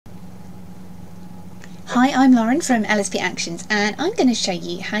Hi, I'm Lauren from LSP Actions, and I'm going to show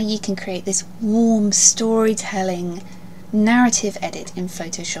you how you can create this warm storytelling narrative edit in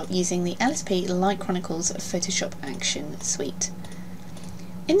Photoshop using the LSP Light Chronicles Photoshop Action Suite.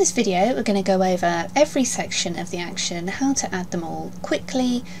 In this video we're going to go over every section of the action, how to add them all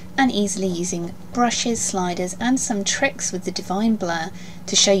quickly and easily using brushes, sliders and some tricks with the Divine Blur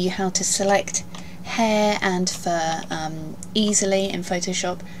to show you how to select hair and fur easily in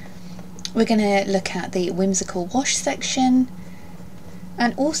Photoshop. We're going to look at the whimsical wash section,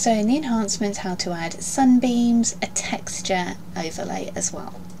 and also in the enhancements how to add sunbeams, a texture overlay as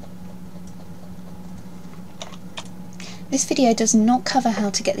well. This video does not cover how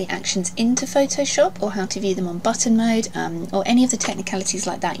to get the actions into Photoshop or how to view them on button mode or any of the technicalities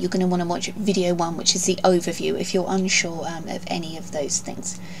like that. You're going to want to watch video 1, which is the overview, if you're unsure of any of those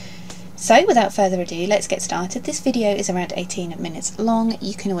things. So without further ado, let's get started. This video is around 18 minutes long.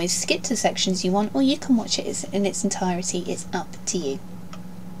 You can always skip to the sections you want, or you can watch it in its entirety. It's up to you.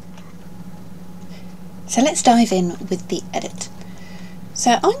 So let's dive in with the edit.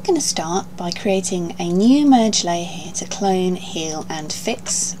 So I'm going to start by creating a new merge layer here to clone, heal and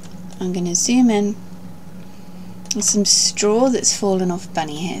fix. I'm going to zoom in. There's some straw that's fallen off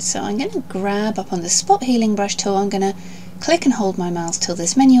Bunny here, so I'm going to grab up on the spot healing brush tool. I'm going to click and hold my mouse till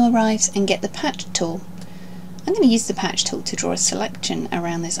this menu arrives and get the patch tool. I'm going to use the patch tool to draw a selection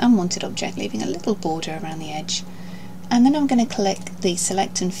around this unwanted object, leaving a little border around the edge. And then I'm going to click the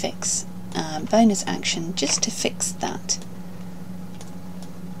select and fix bonus action just to fix that.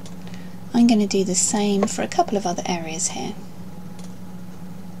 I'm going to do the same for a couple of other areas here.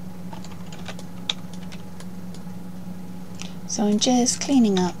 So I'm just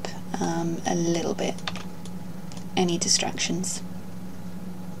cleaning up a little bit any distractions.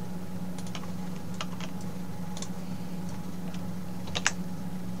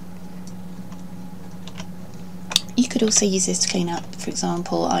 You could also use this to clean up. For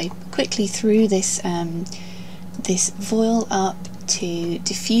example, I quickly threw this this voil up to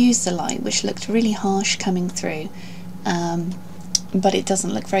diffuse the light, which looked really harsh coming through, but it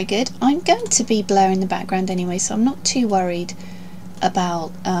doesn't look very good. I'm going to be blurring the background anyway, so I'm not too worried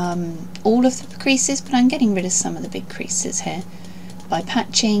about all of the creases, but I'm getting rid of some of the big creases here. By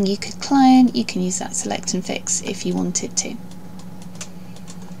patching, you could clone, you can use that select and fix if you wanted to.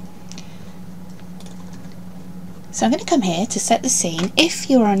 So I'm going to come here to set the scene. If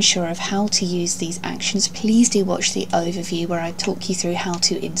you're unsure of how to use these actions, please do watch the overview where I talk you through how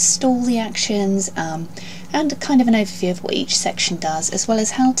to install the actions and kind of an overview of what each section does, as well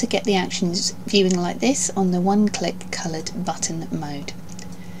as how to get the actions viewing like this on the one-click coloured button mode.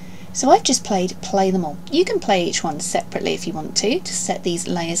 So I've just played play them all. You can play each one separately if you want to set these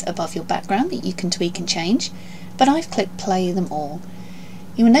layers above your background that you can tweak and change, but I've clicked play them all.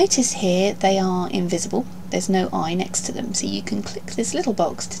 You will notice here they are invisible. There's no eye next to them, so you can click this little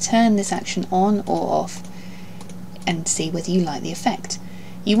box to turn this action on or off and see whether you like the effect.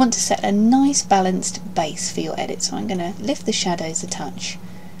 You want to set a nice balanced base for your edit, so I'm going to lift the shadows a touch,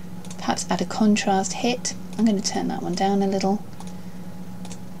 perhaps add a contrast hit. I'm going to turn that one down a little.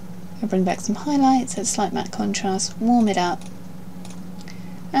 I'll bring back some highlights, add slight matte contrast, warm it up,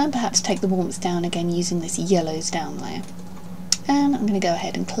 and perhaps take the warmth down again using this yellows down layer. And I'm going to go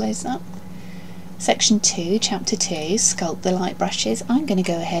ahead and close that. Section 2, Chapter 2, Sculpt the Light Brushes. I'm going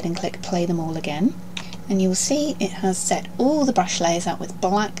to go ahead and click play them all again, and you'll see it has set all the brush layers out with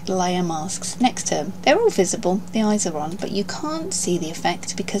black layer masks next to them. They're all visible, the eyes are on, but you can't see the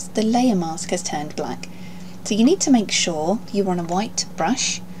effect because the layer mask has turned black. So you need to make sure you're on a white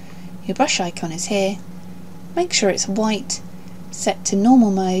brush. Your brush icon is here. Make sure it's white, set to normal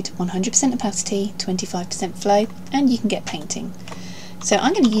mode, 100% opacity, 25% flow, and you can get painting. So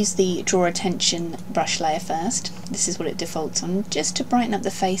I'm going to use the Draw Attention brush layer first. This is what it defaults on, just to brighten up the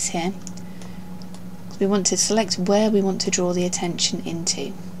face here. We want to select where we want to draw the attention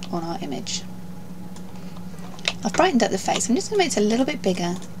into on our image. I've brightened up the face. I'm just going to make it a little bit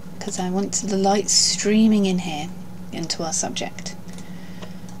bigger because I want the light streaming in here into our subject.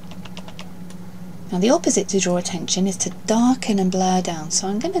 Now the opposite to draw attention is to darken and blur down, so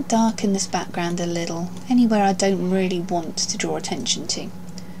I'm going to darken this background a little, anywhere I don't really want to draw attention to.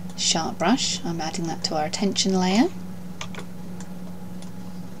 Sharp brush, I'm adding that to our attention layer.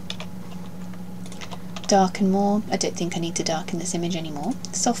 Darken more, I don't think I need to darken this image anymore.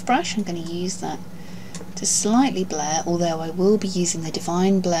 Soft brush, I'm going to use that to slightly blur, although I will be using the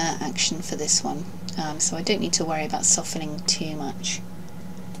Divine Blur action for this one, so I don't need to worry about softening too much.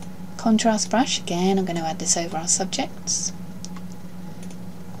 Contrast brush, again I'm going to add this over our subjects.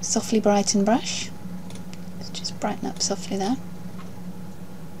 Softly brighten brush, let's just brighten up softly there.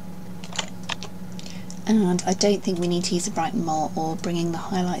 And I don't think we need to use a brighten more or bringing the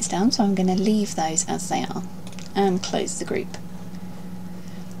highlights down, so I'm going to leave those as they are and close the group.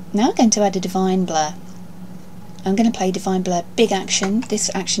 Now I'm going to add a divine blur. I'm going to play divine blur big action.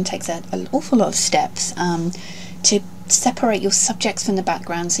 This action takes an awful lot of steps to separate your subjects from the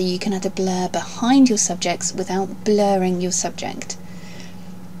background, so you can add a blur behind your subjects without blurring your subject.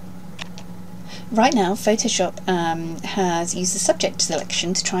 Right now Photoshop has used the subject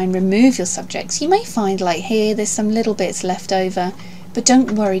selection to try and remove your subjects. You may find, like here, there's some little bits left over, but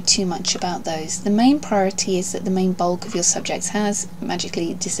don't worry too much about those. The main priority is that the main bulk of your subjects has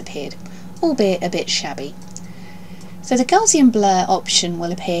magically disappeared, albeit a bit shabby. So the Gaussian blur option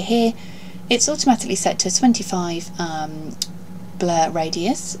will appear here. It's automatically set to 25 blur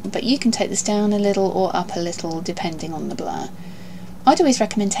radius, but you can take this down a little or up a little depending on the blur. I'd always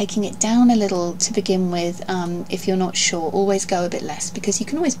recommend taking it down a little to begin with. If you're not sure, always go a bit less, because you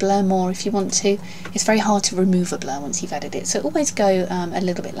can always blur more if you want to. It's very hard to remove a blur once you've added it, so always go a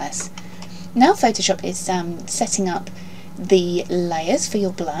little bit less. Now Photoshop is setting up the layers for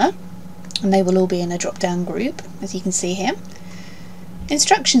your blur, and they will all be in a drop down group, as you can see here.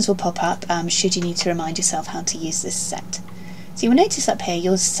 Instructions will pop up should you need to remind yourself how to use this set. So you will notice up here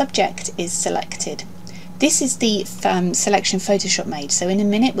your subject is selected. This is the selection Photoshop made, so in a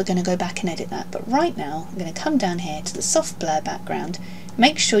minute we're going to go back and edit that, but right now I'm going to come down here to the soft blur background.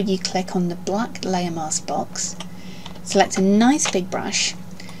 Make sure you click on the black layer mask box, select a nice big brush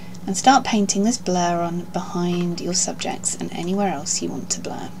and start painting this blur on behind your subjects and anywhere else you want to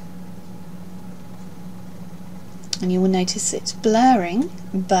blur. And you will notice it's blurring,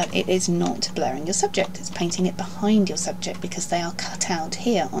 but it is not blurring your subject, it's painting it behind your subject because they are cut out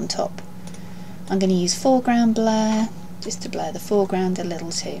here on top. I'm going to use foreground blur just to blur the foreground a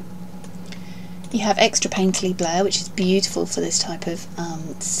little too. You have extra painterly blur, which is beautiful for this type of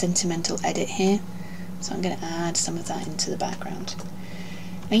sentimental edit here, so I'm going to add some of that into the background.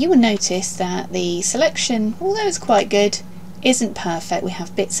 Now you will notice that the selection, although it's quite good, isn't perfect. We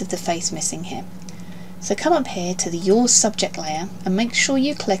have bits of the face missing here. So come up here to your subject layer and make sure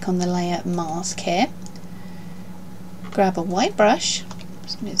you click on the layer mask here. Grab a white brush.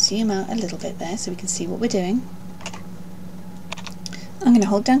 I'm going to zoom out a little bit there so we can see what we're doing. I'm going to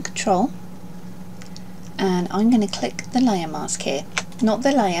hold down Control and I'm going to click the layer mask here. Not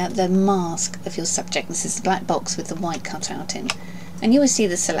the layer, the mask of your subject. This is the black box with the white cut out in. And you will see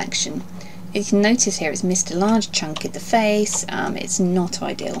the selection. You can notice here it's missed a large chunk of the face. It's not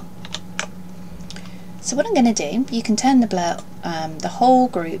ideal. So what I'm going to do, you can turn the blur, the whole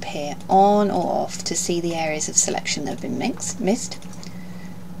group here, on or off to see the areas of selection that have been missed.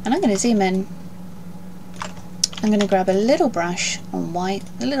 And I'm going to zoom in. I'm going to grab a little brush on white,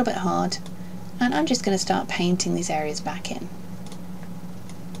 a little bit hard, and I'm just going to start painting these areas back in.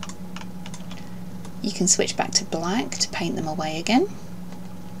 You can switch back to black to paint them away again.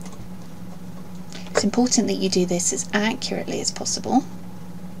 It's important that you do this as accurately as possible.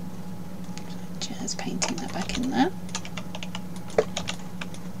 Just painting that back in there.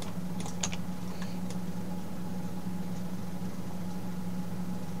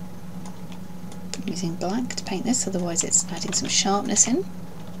 I'm using black to paint this, otherwise it's adding some sharpness in.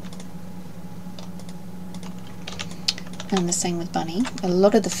 And the same with Bunny. A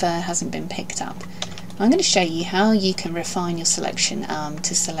lot of the fur hasn't been picked up. I'm going to show you how you can refine your selection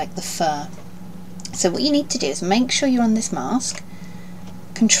to select the fur. So what you need to do is make sure you're on this mask,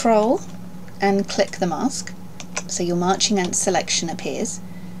 Control and click the mask, so your marching ant selection appears.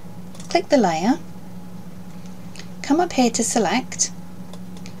 Click the layer, come up here to select,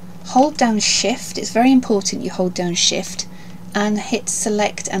 hold down Shift, it's very important you hold down Shift, and hit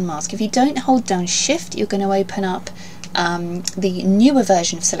select and mask. If you don't hold down Shift, you're going to open up the newer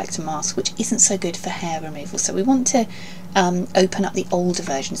version of select and mask, which isn't so good for hair removal. So we want to open up the older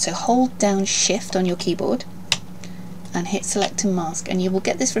version. So hold down Shift on your keyboard and hit select and mask, and you will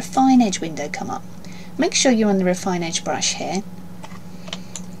get this refine edge window come up. Make sure you're on the refine edge brush here.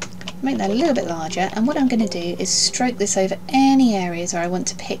 Make that a little bit larger, and what I'm going to do is stroke this over any areas where I want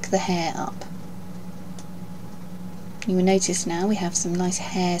to pick the hair up. You will notice now we have some nice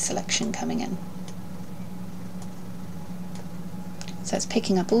hair selection coming in. So it's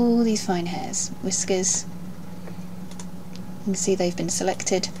picking up all these fine hairs, whiskers. You can see they've been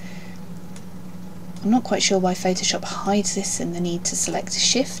selected. I'm not quite sure why Photoshop hides this and the need to select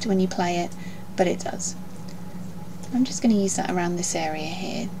Shift when you play it, but it does. I'm just going to use that around this area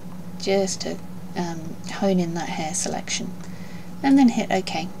here, just to hone in that hair selection, and then hit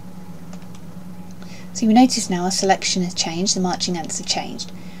OK. So you notice now our selection has changed, the marching ants have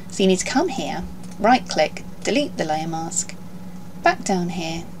changed. So you need to come here, right click, delete the layer mask, back down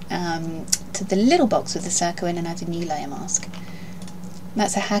here to the little box with the circle in and add a new layer mask.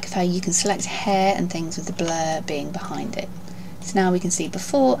 That's a hack of how you can select hair and things with the blur being behind it. So now we can see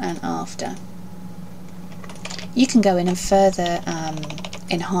before and after. You can go in and further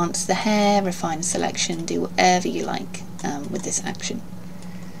enhance the hair, refine selection, do whatever you like with this action.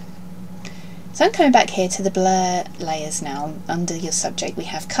 So I'm coming back here to the blur layers now. Under your subject we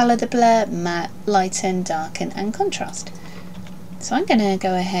have colour the blur, matte, lighten, darken and contrast. So I'm going to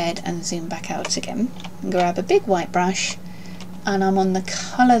go ahead and zoom back out again and grab a big white brush, and I'm on the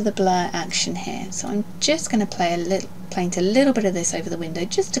colour the blur action here. So I'm just going to paint a little bit of this over the window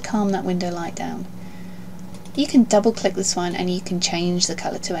just to calm that window light down. You can double click this one and you can change the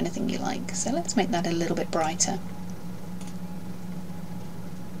colour to anything you like. So let's make that a little bit brighter.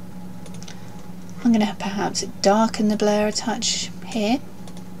 I'm going to perhaps darken the blur a touch here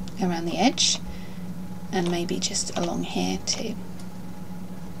around the edge, and maybe just along here too.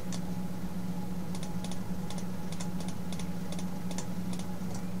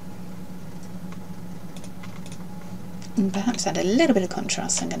 And perhaps add a little bit of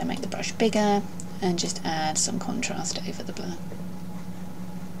contrast. So I'm going to make the brush bigger and just add some contrast over the blur.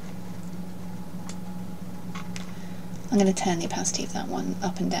 I'm going to turn the opacity of that one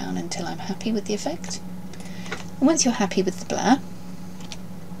up and down until I'm happy with the effect. And once you're happy with the blur,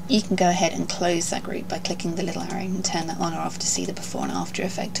 you can go ahead and close that group by clicking the little arrow and turn that on or off to see the before and after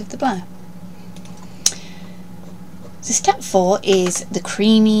effect of the blur. So step 4 is the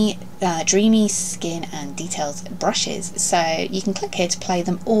creamy, dreamy skin and details brushes. So you can click here to play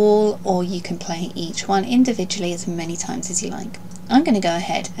them all, or you can play each one individually as many times as you like. I'm going to go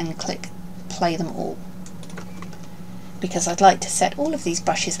ahead and click play them all, because I'd like to set all of these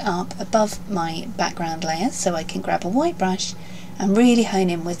brushes up above my background layer so I can grab a white brush and really hone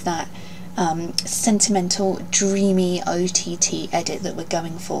in with that sentimental, dreamy OTT edit that we're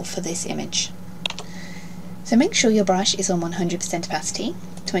going for this image. So make sure your brush is on 100% opacity,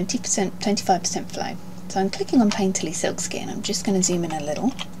 20%, 25% flow. So I'm clicking on Painterly Silk Skin. I'm just going to zoom in a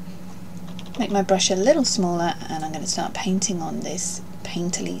little, make my brush a little smaller, and I'm going to start painting on this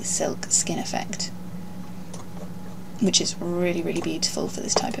Painterly Silk Skin effect, which is really, really beautiful for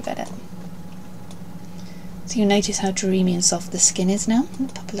this type of edit. So you'll notice how dreamy and soft the skin is now. I'll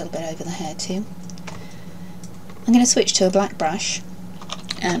pop a little bit over the hair too. I'm going to switch to a black brush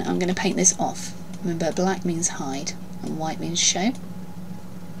and I'm going to paint this off. Remember, black means hide and white means show.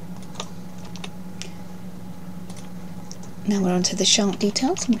 Now we're on to the sharp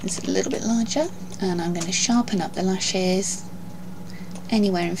details. It's a little bit larger, and I'm going to sharpen up the lashes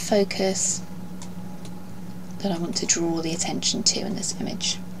anywhere in focus that I want to draw the attention to in this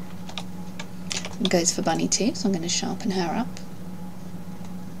image. It goes for Bunny too, so I'm going to sharpen her up.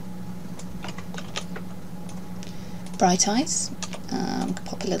 Bright eyes,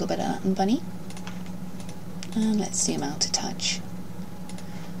 pop a little bit of that on Bunny. And let's zoom out a touch.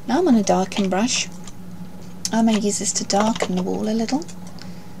 Now I'm on a darken brush. I may use this to darken the wall a little.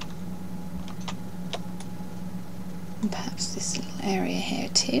 And perhaps this little area here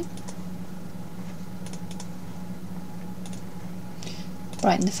too.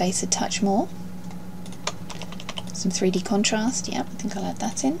 Brighten the face a touch more. Some 3D contrast, yep, I think I'll add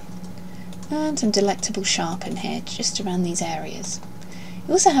that in. And some delectable sharpen here, just around these areas.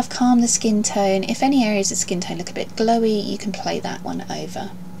 You also have calm the skin tone. If any areas of skin tone look a bit glowy, you can play that one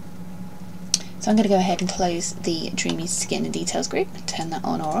over. So I'm going to go ahead and close the dreamy skin and details group, turn that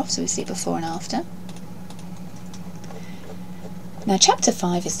on or off so we see before and after. Now chapter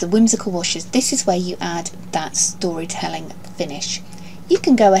 5 is the whimsical washes. This is where you add that storytelling finish. You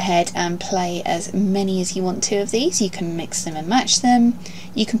can go ahead and play as many as you want to of these. You can mix them and match them.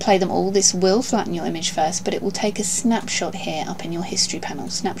 You can play them all. This will flatten your image first, but it will take a snapshot here up in your history panel.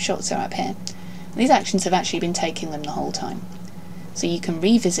 Snapshots are up here. These actions have actually been taking them the whole time. So you can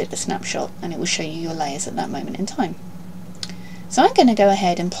revisit the snapshot and it will show you your layers at that moment in time. So I'm going to go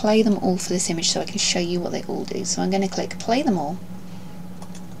ahead and play them all for this image so I can show you what they all do. So I'm going to click play them all.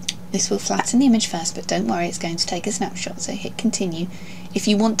 This will flatten the image first, but don't worry, it's going to take a snapshot, so hit continue. If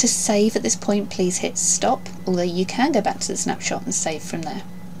you want to save at this point, please hit stop, although you can go back to the snapshot and save from there.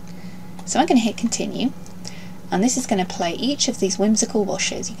 So I'm going to hit continue, and this is going to play each of these whimsical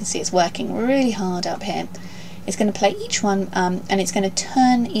washes. You can see it's working really hard up here. It's going to play each one, and it's going to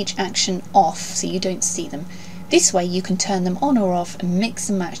turn each action off so you don't see them. This way you can turn them on or off and mix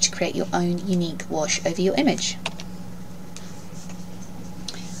and match to create your own unique wash over your image.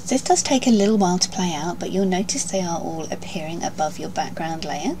 This does take a little while to play out, but you'll notice they are all appearing above your background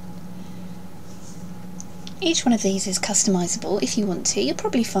layer. Each one of these is customizable if you want to. You'll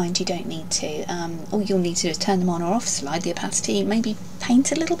probably find you don't need to. All you'll need to do is turn them on or off, slide the opacity, maybe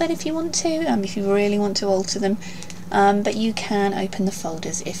paint a little bit if you want to, if you really want to alter them. But you can open the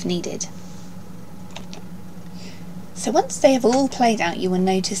folders if needed. So once they have all played out, you will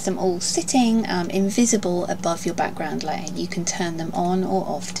notice them all sitting invisible above your background layer. You can turn them on or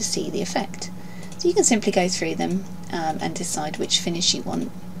off to see the effect. So you can simply go through them and decide which finish you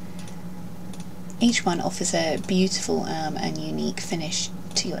want. Each one offers a beautiful and unique finish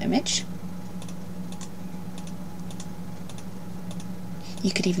to your image.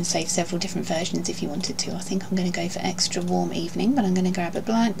 You could even save several different versions if you wanted to. I think I'm going to go for extra warm evening, but I'm going to grab a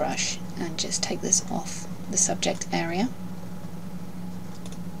black brush and just take this off the subject area.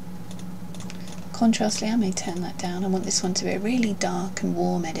 Contrastly, I may turn that down. I want this one to be a really dark and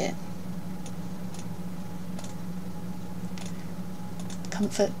warm edit.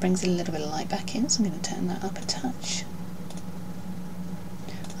 Comfort brings a little bit of light back in, so I'm going to turn that up a touch.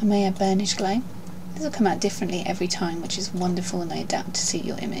 I may add burnished glow. This will come out differently every time, which is wonderful, and they adapt to suit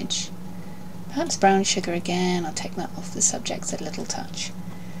your image. Perhaps brown sugar again. I'll take that off the subjects a little touch.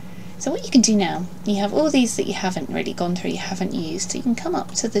 So what you can do now, you have all these that you haven't really gone through, you haven't used, so you can come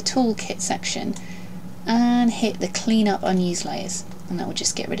up to the toolkit section and hit the clean up unused layers, and that will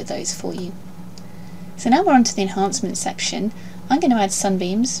just get rid of those for you. So now we're on to the enhancement section. I'm going to add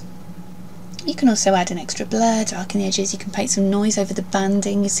sunbeams. You can also add an extra blur, darken the edges, you can paint some noise over the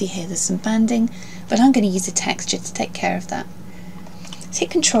banding. You see here there's some banding, but I'm going to use a texture to take care of that. So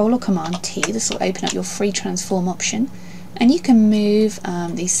hit Control or Command T, this will open up your free transform option, and you can move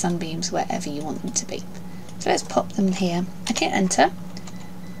these sunbeams wherever you want them to be. So let's pop them here and hit Enter.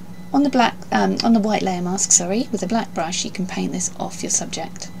 On the white layer mask, with a black brush, you can paint this off your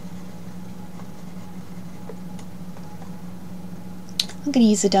subject. I'm going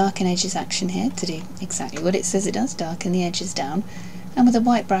to use the darken edges action here to do exactly what it says it does, darken the edges down. And with a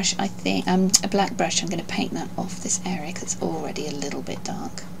white brush, a black brush, I'm going to paint that off this area because it's already a little bit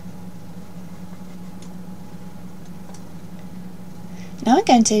dark. Now I'm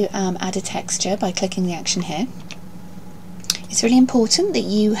going to add a texture by clicking the action here. It's really important that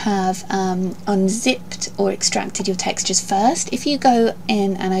you have unzipped or extracted your textures first. If you go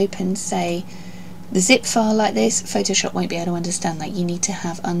in and open, say, the zip file like this, Photoshop won't be able to understand that. You need to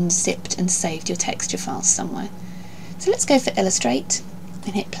have unzipped and saved your texture files somewhere. So let's go for Illustrate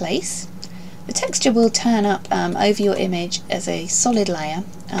and hit Place. The texture will turn up over your image as a solid layer,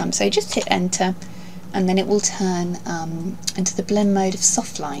 so just hit Enter, and then it will turn into the blend mode of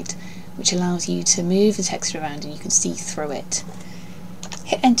soft light, which allows you to move the texture around and you can see through it.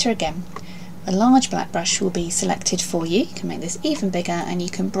 Hit Enter again. A large black brush will be selected for you. You can make this even bigger and you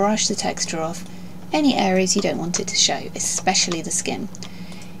can brush the texture off any areas you don't want it to show, especially the skin.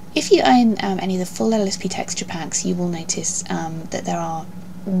 If you own any of the full LSP texture packs, you will notice that there are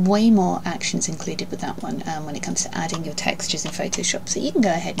way more actions included with that one when it comes to adding your textures in Photoshop, so you can go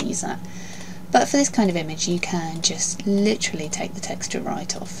ahead and use that. But for this kind of image, you can just literally take the texture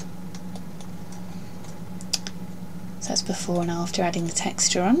right off. So that's before and after adding the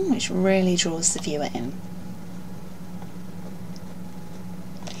texture on, which really draws the viewer in.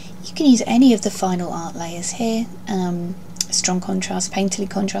 You can use any of the final art layers here, strong contrast, painterly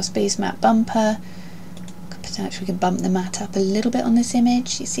contrast boost, matte bumper. Potentially we can bump the matte up a little bit on this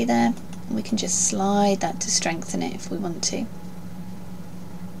image, you see there? We can just slide that to strengthen it if we want to.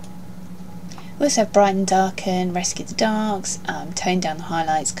 We also have brighten, darken, rescue the darks, tone down the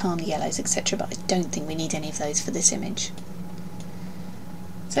highlights, calm the yellows, etc. But I don't think we need any of those for this image.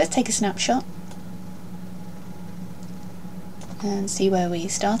 So let's take a snapshot and see where we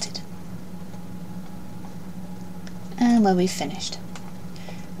started and where we've finished.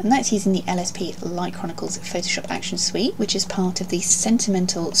 And that's using the LSP Light Chronicles Photoshop Action Suite, which is part of the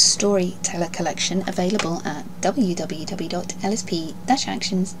Sentimental Storyteller collection available at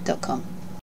www.lsp-actions.com.